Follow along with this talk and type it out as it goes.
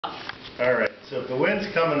All right, so if the wind's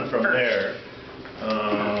coming from there,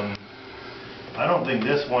 I don't think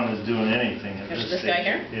this one is doing anything at There's this this stage. guy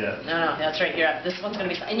here? Yeah. No, that's right here. This one's going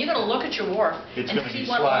to be, and you got to look at your wharf and see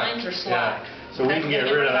what lines are slack. Yeah. So we can get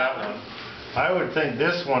rid of that one. I would think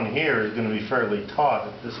this one here is going to be fairly taut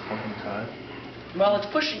at this point in time. Well, it's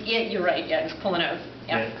pushing. Yeah, you're right. Yeah, it's pulling out.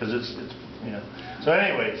 Yeah, because it's So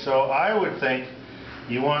anyway, so I would think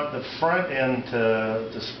you want the front end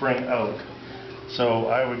to spring out. So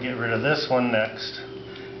I would get rid of this one next,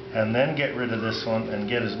 and then get rid of this one, and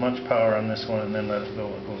get as much power on this one, and then let it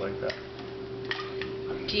go and go like that.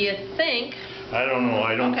 Do you think? I don't know.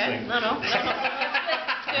 I don't think. No.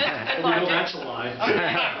 Good. Good We know logic. that's a lie.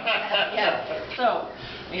 Okay. Yeah. So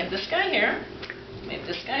we have this guy here. We have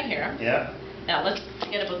this guy here. Yeah. Now let's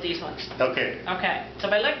forget about these ones. Okay. Okay. So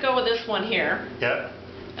if I let go of this one here. Yeah.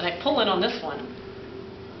 And I pull in on this one.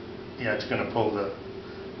 Yeah, it's going to pull the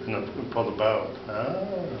bow.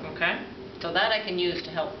 Oh. Okay. So that I can use to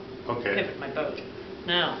help pivot my boat.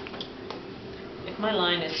 Now, if my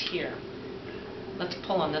line is here, let's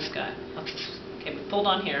pull on this guy. Okay, we pulled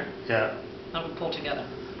on here. Yeah. Now we pull together.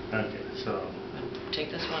 Okay, so. Take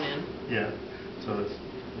this one in. Yeah. So it's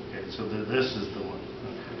okay. So this is the one.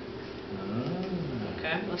 Okay.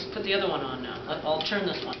 Okay. Let's put the other one on now. I'll turn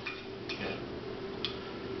this one. Yeah.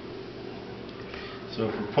 So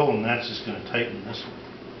if we're pulling, that's just going to tighten this one.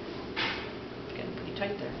 It's getting pretty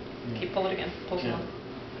tight there. Keep pull it again. Pull some on.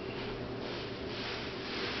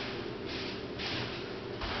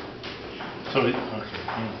 So okay.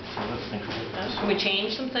 Yeah. So let's think about this. Can we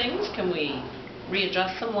change some things? Can we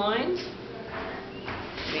readjust some lines?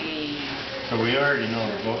 So we already know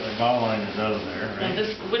the bow line is out of there, right? And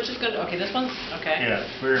this, which is good. Okay, this one's okay. Yeah.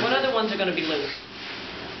 What other ones are going to be loose?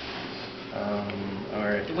 All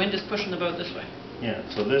right. The wind is pushing the boat this way. Yeah.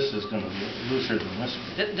 So this is going to be looser than this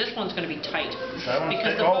one. This one's going to be tight That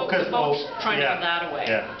because the boat's trying to go that way.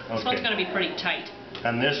 Yeah. Okay. This one's going to be pretty tight.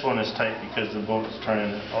 And this one is tight because the boat's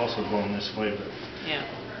trying to also going this way, but. Yeah.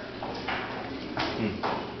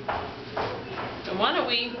 So why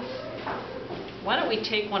don't we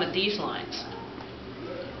take one of these lines,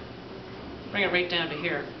 bring it right down to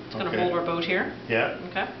here. It's going to hold our boat here. Yeah.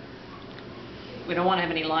 Okay. We don't want to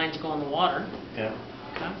have any lines go in the water. Yeah.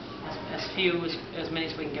 Okay. As many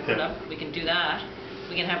as we can get rid of. We can do that.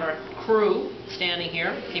 We can have our crew standing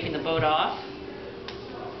here, keeping the boat off.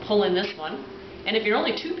 Pull in this one. And if you're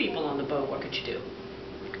only 2 people on the boat, what could you do?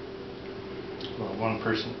 Well, one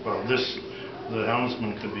person. Well, the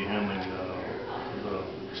helmsman could be handling the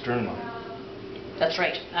stern line. That's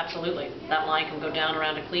right, absolutely. That line can go down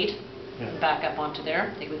around a cleat, and back up onto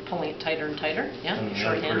there. They could be pulling it tighter and tighter. Yeah, and the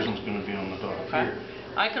other person's going to be on the dock here.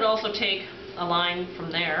 I could also take a line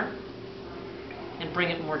from there and bring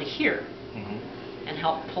it more to here, and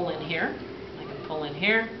help pull in here. I can pull in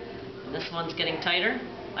here, and this one's getting tighter.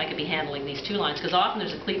 I could be handling these 2 lines, because often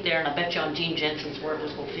there's a cleat there, and I bet you on Gene Jensen's wharf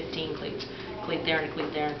there's about 15 cleats. Cleat there, and a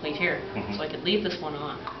cleat there, and a cleat here. So I could leave this one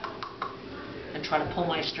on and try to pull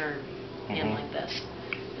my stern in like this.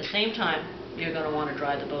 At the same time, you're going to want to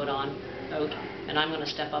drive the boat out, and I'm going to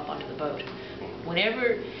step up onto the boat.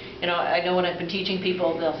 Whenever, I know when I've been teaching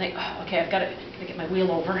people, they'll think, oh, okay, I've got to get my wheel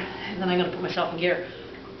over, and then I'm going to put myself in gear.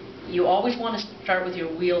 You always want to start with your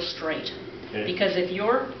wheel straight, because if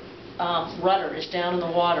your rudder is down in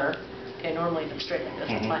the water, okay, normally if it's straight like this,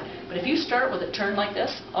 it's fine. But if you start with it turned like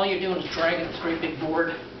this, all you're doing is dragging this great big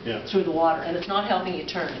board through the water, and it's not helping you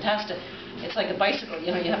turn. It's like a bicycle,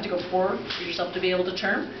 you have to go forward for yourself to be able to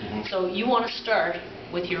turn. So you want to start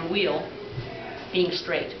with your wheel being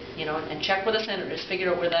straight, and check where the center is, figure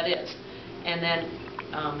out where that is. And then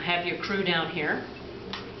have your crew down here,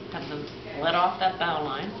 have them let off that bow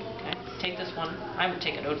line, okay? Take this one, I would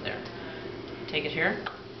take it out there. Take it here,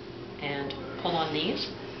 and pull on these,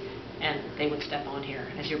 and they would step on here.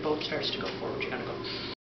 As your boat starts to go forward, you're going to go